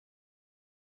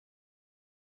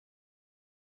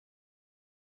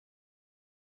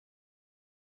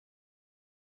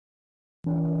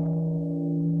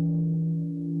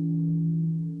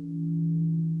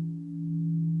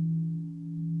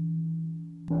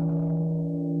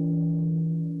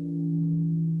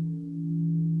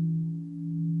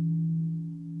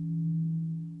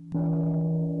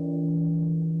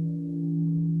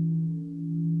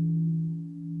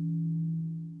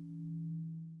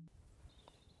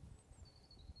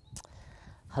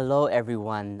Hello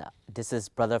everyone, this is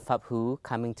Br Phap Huu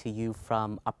coming to you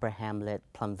from Upper Hamlet,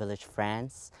 Plum Village,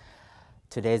 France.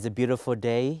 Today is a beautiful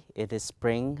day. It is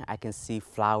spring. I can see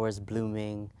flowers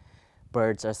blooming,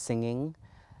 birds are singing.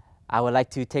 I would like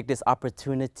to take this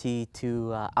opportunity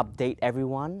to update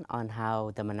everyone on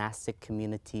how the monastic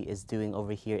community is doing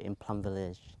over here in Plum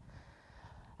Village.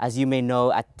 As you may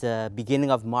know, at the beginning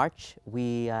of March,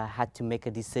 we had to make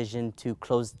a decision to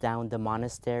close down the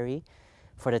monastery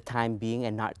for the time being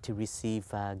and not to receive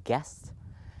guests.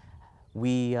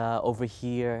 We over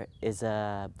here is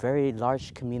a very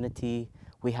large community.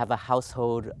 We have a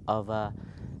household of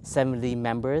 70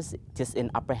 members just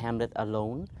in Upper Hamlet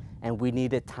alone, and we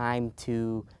needed time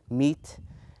to meet,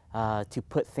 to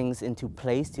put things into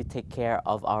place to take care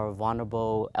of our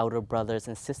vulnerable elder brothers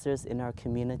and sisters in our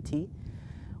community.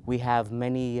 We have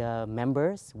many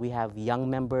members. We have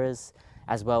young members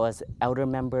as well as elder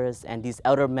members, and these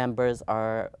elder members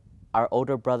are our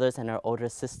older brothers and our older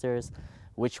sisters,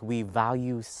 which we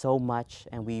value so much,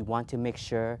 and we want to make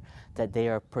sure that they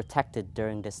are protected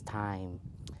during this time.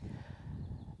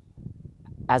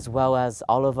 As well as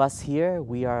all of us here,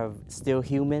 we are still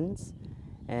humans,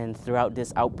 and throughout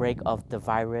this outbreak of the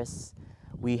virus,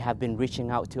 we have been reaching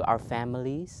out to our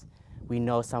families. We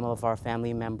know some of our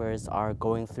family members are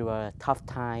going through a tough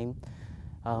time,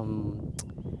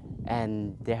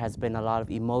 and there has been a lot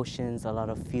of emotions, a lot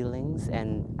of feelings,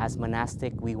 and as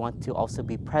monastic, we want to also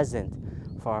be present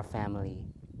for our family.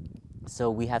 So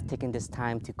we have taken this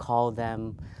time to call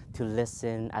them, to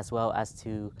listen, as well as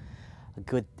to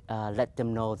let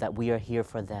them know that we are here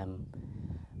for them.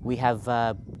 We have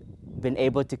been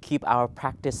able to keep our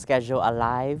practice schedule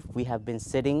alive. We have been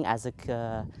sitting as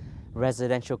a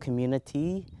residential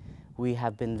community. We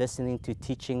have been listening to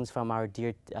teachings from our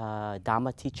dear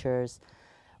Dhamma teachers.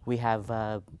 We have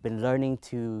been learning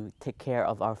to take care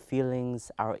of our feelings,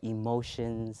 our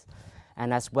emotions,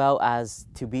 and as well as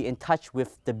to be in touch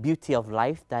with the beauty of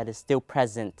life that is still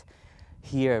present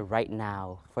here right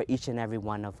now for each and every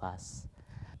one of us.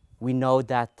 We know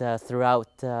that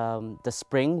throughout the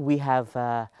spring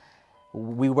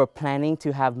we were planning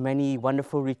to have many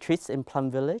wonderful retreats in Plum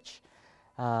Village,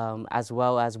 as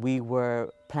well as we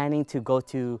were planning to go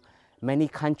to many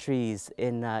countries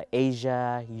in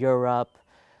Asia, Europe,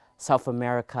 South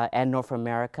America, and North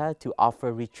America to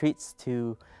offer retreats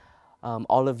to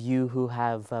all of you who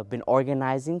have been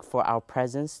organizing for our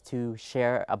presence to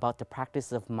share about the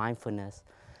practice of mindfulness.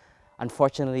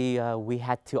 Unfortunately, we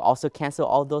had to also cancel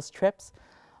all those trips,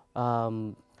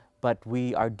 but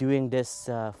we are doing this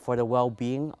for the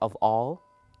well-being of all.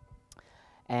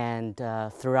 And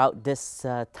throughout this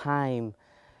time,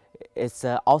 it's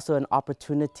also an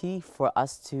opportunity for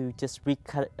us to just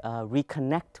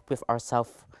reconnect with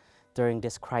ourselves during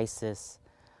this crisis.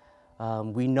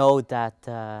 We know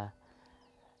that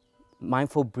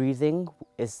mindful breathing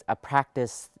is a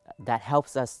practice that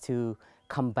helps us to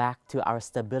come back to our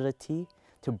stability,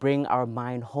 to bring our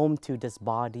mind home to this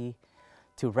body,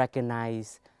 to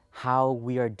recognize how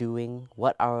we are doing,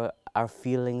 what our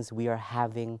feelings we are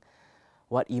having,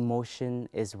 what emotion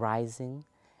is rising,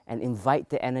 and invite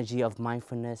the energy of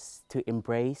mindfulness to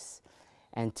embrace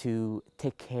and to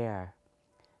take care.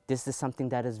 This is something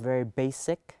that is very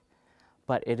basic,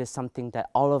 but it is something that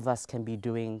all of us can be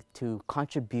doing to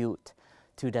contribute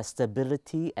to the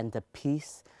stability and the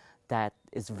peace that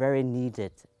is very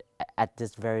needed at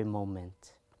this very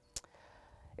moment.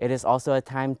 It is also a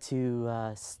time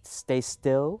to stay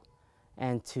still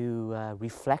and to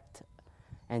reflect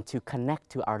and to connect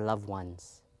to our loved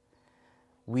ones.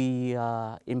 We,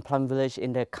 in Plum Village,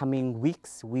 in the coming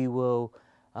weeks, we will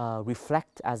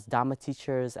reflect as Dhamma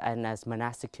teachers and as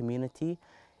monastic community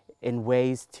in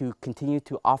ways to continue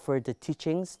to offer the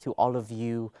teachings to all of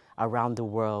you around the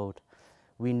world.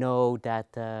 We know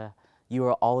that you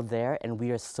are all there, and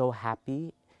we are so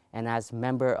happy. And as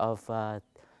member of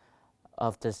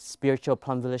the spiritual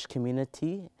Plum Village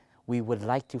community, we would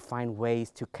like to find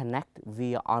ways to connect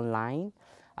via online,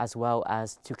 as well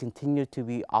as to continue to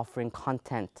be offering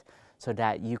content so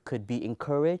that you could be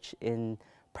encouraged in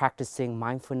practicing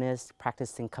mindfulness,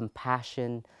 practicing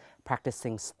compassion,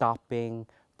 practicing stopping,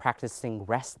 practicing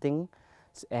resting,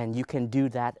 and you can do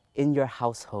that in your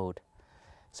household.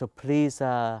 So please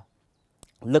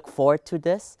look forward to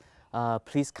this.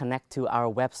 please connect to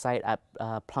our website at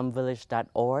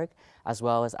plumvillage.org, as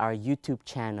well as our YouTube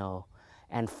channel,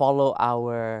 and follow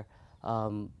our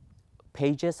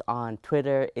pages on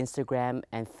Twitter, Instagram,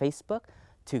 and Facebook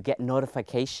to get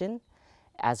notification,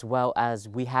 as well as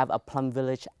we have a Plum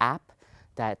Village app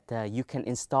that you can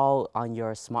install on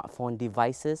your smartphone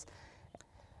devices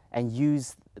and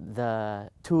use the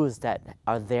tools that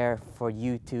are there for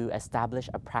you to establish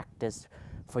a practice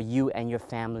for you and your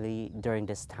family during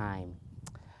this time.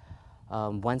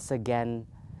 Once again,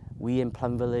 we in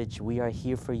Plum Village, we are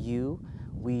here for you.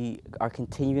 We are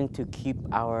continuing to keep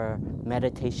our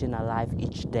meditation alive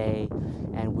each day,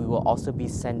 and we will also be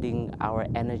sending our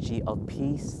energy of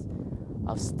peace,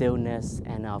 of stillness,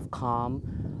 and of calm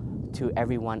to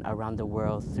everyone around the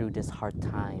world through this hard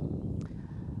time.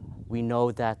 We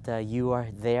know that you are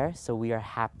there, so we are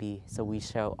happy. So we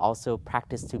shall also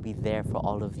practice to be there for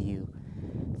all of you.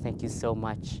 Thank you so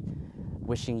much.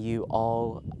 Wishing you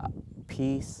all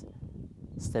peace,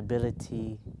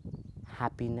 stability,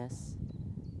 happiness,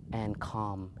 and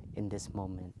calm in this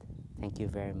moment. Thank you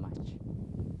very much.